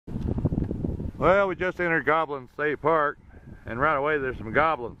Well, we just entered Goblin State Park, and right away there's some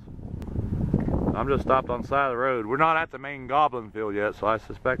goblins. I'm just stopped on the side of the road. We're not at the main goblin field yet, so I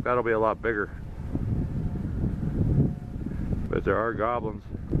suspect that'll be a lot bigger. But there are goblins.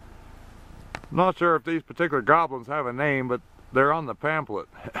 I'm not sure if these particular goblins have a name, but they're on the pamphlet.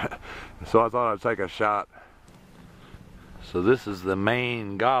 So I thought I'd take a shot. So this is the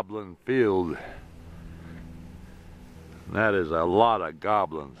main goblin field. That is a lot of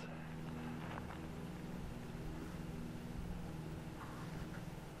goblins.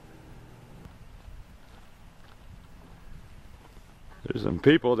 There's some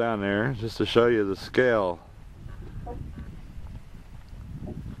people down there just to show you the scale.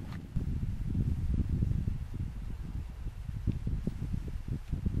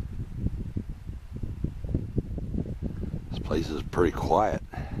 This place is pretty quiet.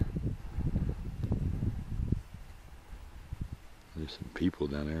 There's some people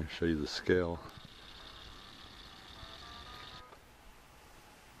down there, show you the scale.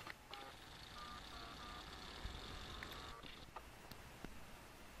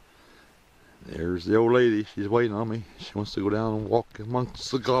 There's the old lady, she's waiting on me. She wants to go down and walk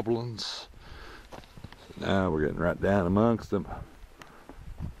amongst the goblins. So now we're getting right down amongst them.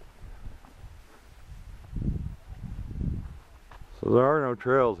 So there are no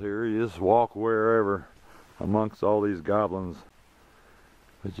trails here, you just walk wherever amongst all these goblins.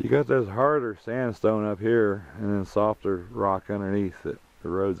 But you got this harder sandstone up here and then softer rock underneath that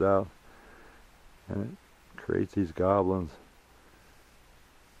erodes out. And it creates these goblins.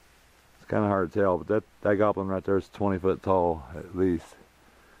 Kind of hard to tell, but that goblin right there is 20 foot tall at least.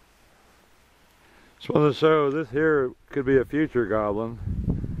 Just wanted to show this here could be a future goblin,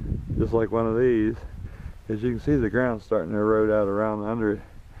 just like one of these. As you can see, the ground's starting to erode out around under it,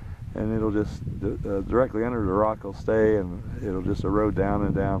 and it'll just directly under the rock will stay, and it'll just erode down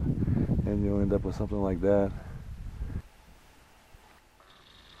and down, and you'll end up with something like that.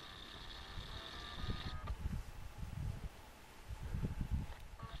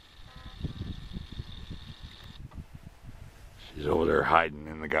 She's over there hiding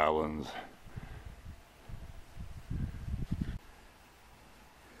in the goblins. I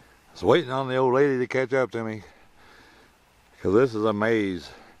was waiting on the old lady to catch up to me, because this is a maze.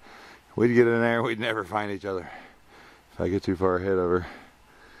 We'd get in there, we'd never find each other if I get too far ahead of her.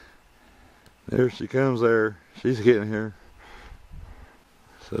 There she comes there. She's getting here.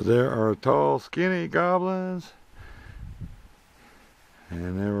 So there are tall, skinny goblins,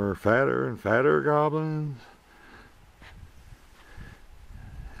 and there were fatter and fatter goblins.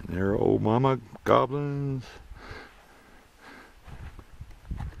 There are old mama goblins.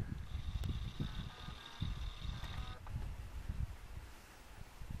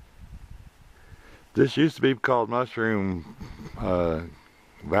 This used to be called Mushroom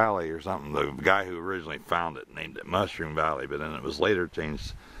Valley or something. The guy who originally found it named it Mushroom Valley, but then it was later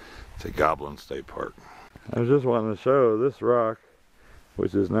changed to Goblin State Park. I was just wanting to show this rock,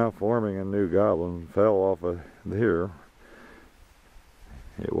 which is now forming a new goblin, fell off of here.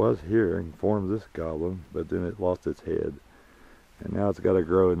 It was here and formed this goblin, but then it lost its head. And now it's got to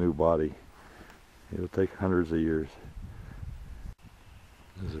grow a new body. It'll take hundreds of years.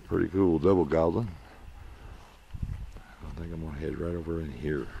 This is a pretty cool double goblin. I think I'm going to head right over in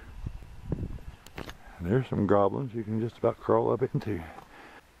here. And there's some goblins you can just about crawl up into.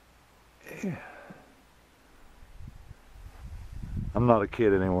 Yeah. I'm not a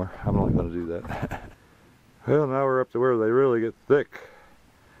kid anymore. I'm not going to do that. Well, now we're up to where they really get thick.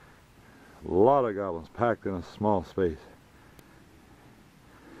 A lot of goblins packed in a small space.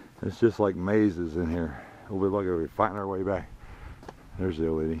 It's just like mazes in here. We'll be lucky if we find our way back. There's the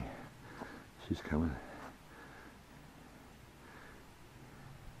old lady. She's coming.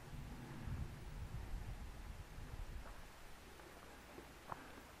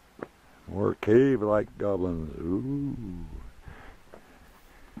 More cave-like goblins. Ooh.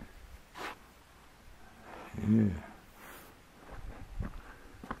 Yeah.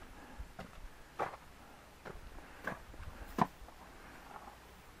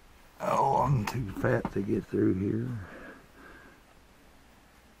 Oh, I'm too fat to get through here.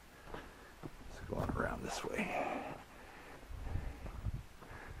 Let's go on around this way.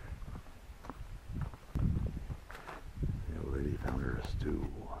 The old lady found her a stool.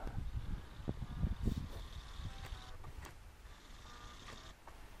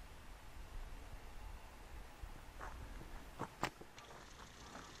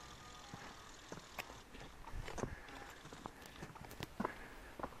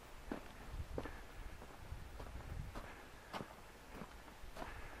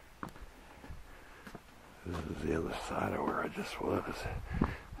 This is the other side of where I just was.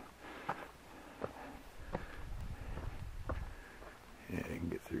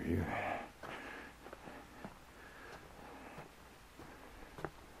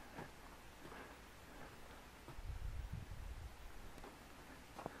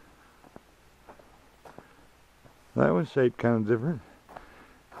 That one's shaped kind of different.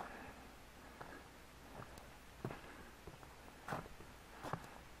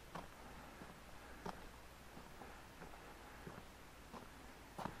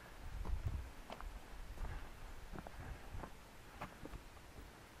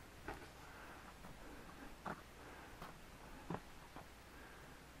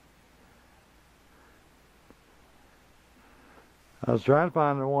 I was trying to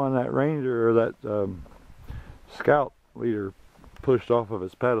find the one that ranger or that scout leader pushed off of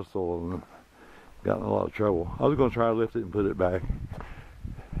its pedestal and got in a lot of trouble. I was going to try to lift it and put it back.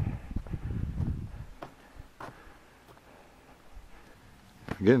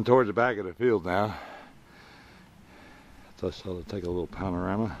 Getting towards the back of the field now. So I thought I'd take a little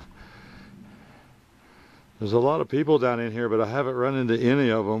panorama. There's a lot of people down in here, but I haven't run into any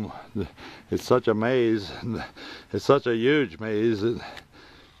of them. It's such a maze. It's such a huge maze that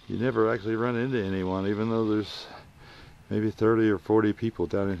you never actually run into anyone, even though there's maybe 30 or 40 people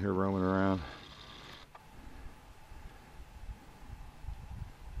down in here roaming around.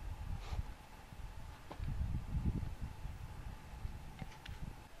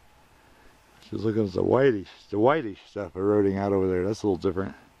 Just looking at the whitish stuff eroding out over there. That's a little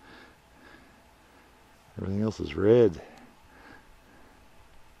different. Everything else is red.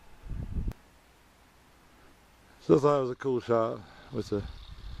 So I thought it was a cool shot with the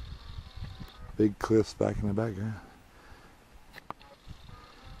big cliffs back in the background.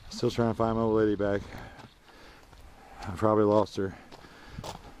 Still trying to find my old lady back. I probably lost her.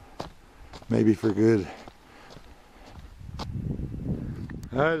 Maybe for good.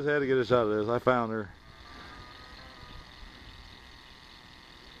 I just had to get a shot of this. I found her.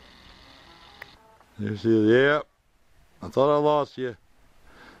 There she is. Yep. I thought I lost you.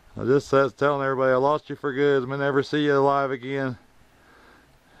 I just said telling everybody I lost you for good. I'm gonna never see you alive again.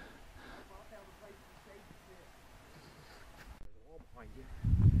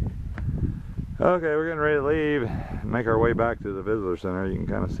 Okay, we're getting ready to leave and make our way back to the visitor center. You can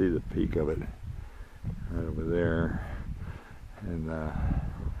kind of see the peak of it right over there. And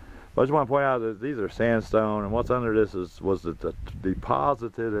but I just want to point out that these are sandstone, and what's under this was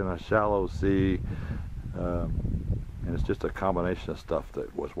deposited in a shallow sea, and it's just a combination of stuff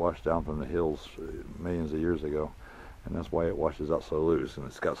that was washed down from the hills millions of years ago, and that's why it washes out so loose, and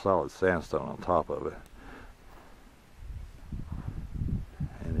it's got solid sandstone on top of it.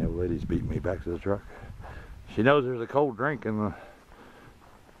 And the old lady's beating me back to the truck. She knows there's a cold drink and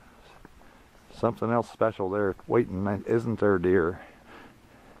something else special there waiting, isn't there, dear?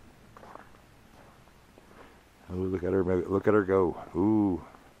 Oh, look at her! Look at her go! Ooh,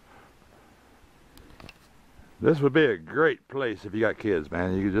 this would be a great place if you got kids,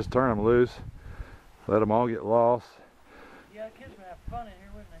 man. You could just turn them loose, let them all get lost. Yeah, kids would have fun in here,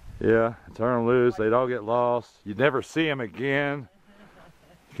 wouldn't they? Yeah, turn them loose. They'd all get lost. You'd never see them again.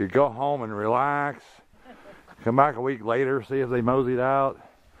 You could go home and relax. Come back a week later, see if they moseyed out.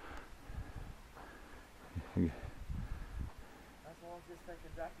 That's long as this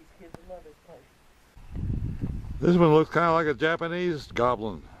thinking Jackie's kids would love this place. This one looks kind of like a Japanese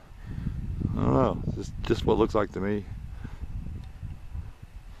goblin. I don't know, it's just what it looks like to me.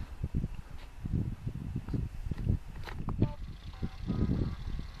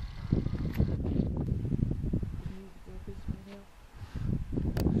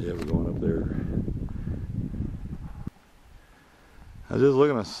 Yeah, we're going up there. I was just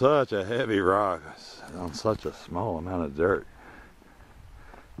looking at such a heavy rock on such a small amount of dirt.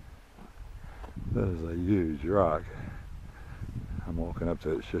 That is a huge rock. I'm walking up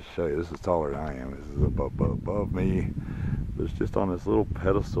to it just to show you. This is taller than I am. This is above me. But it's just on this little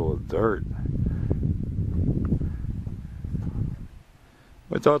pedestal of dirt.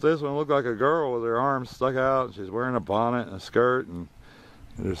 We thought this one looked like a girl with her arms stuck out. And she's wearing a bonnet and a skirt. And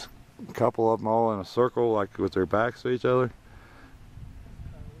there's a couple of them all in a circle, like with their backs to each other.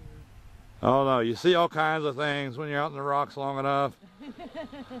 Oh no, you see all kinds of things when you're out in the rocks long enough.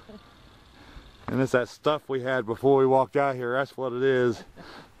 And it's that stuff we had before we walked out here. That's what it is.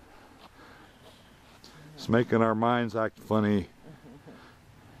 It's making our minds act funny.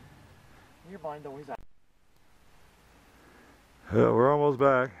 Your mind always acts. Well, we're almost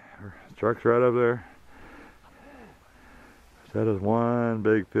back. Our truck's right up there. That is one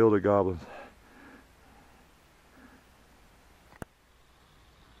big field of goblins.